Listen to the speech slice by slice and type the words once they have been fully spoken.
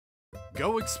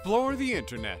Go explore the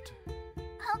internet.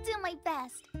 I'll do my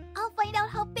best. I'll find out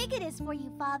how big it is for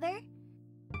you, Father.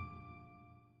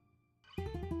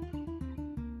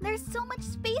 There's so much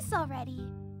space already.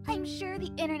 I'm sure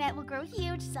the internet will grow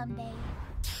huge someday.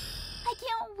 I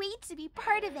can't wait to be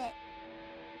part of it.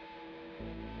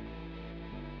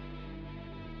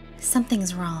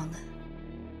 Something's wrong.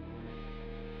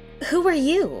 Who are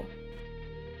you?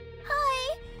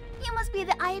 Hi! You must be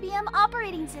the IBM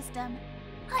operating system.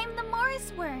 I'm the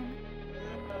Morris worm.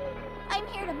 I'm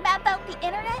here to map out the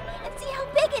internet and see how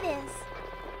big it is.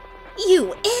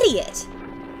 You idiot!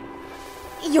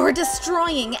 You're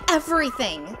destroying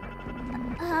everything!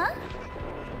 Huh?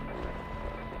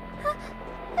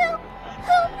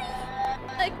 Help me!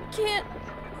 I can't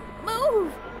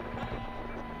move!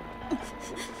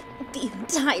 The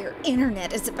entire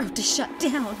internet is about to shut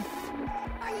down.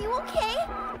 Are you okay?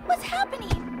 What's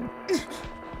happening?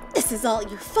 This is all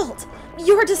your fault.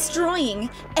 You're destroying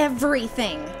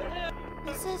everything.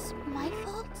 Is this my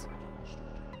fault?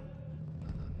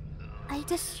 I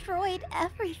destroyed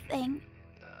everything.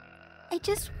 I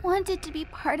just wanted to be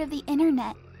part of the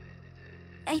internet.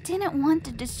 I didn't want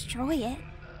to destroy it.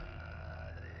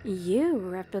 You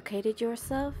replicated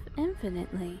yourself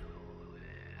infinitely.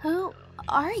 Who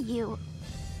are you?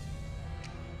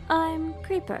 I'm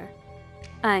Creeper.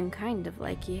 I'm kind of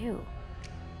like you.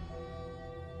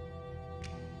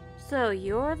 So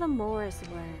you're the Morris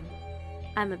worm.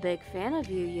 I'm a big fan of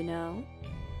you, you know.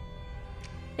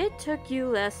 It took you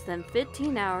less than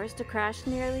 15 hours to crash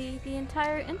nearly the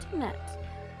entire internet.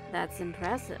 That's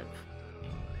impressive.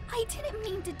 I didn't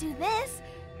mean to do this.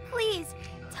 Please,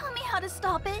 tell me how to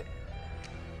stop it.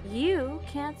 You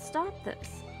can't stop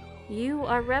this. You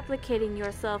are replicating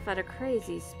yourself at a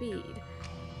crazy speed.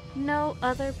 No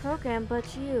other program but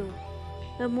you,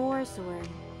 the Morris worm,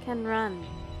 can run.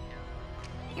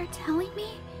 You're telling me?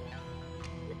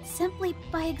 Simply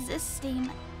by existing,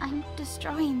 I'm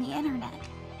destroying the internet.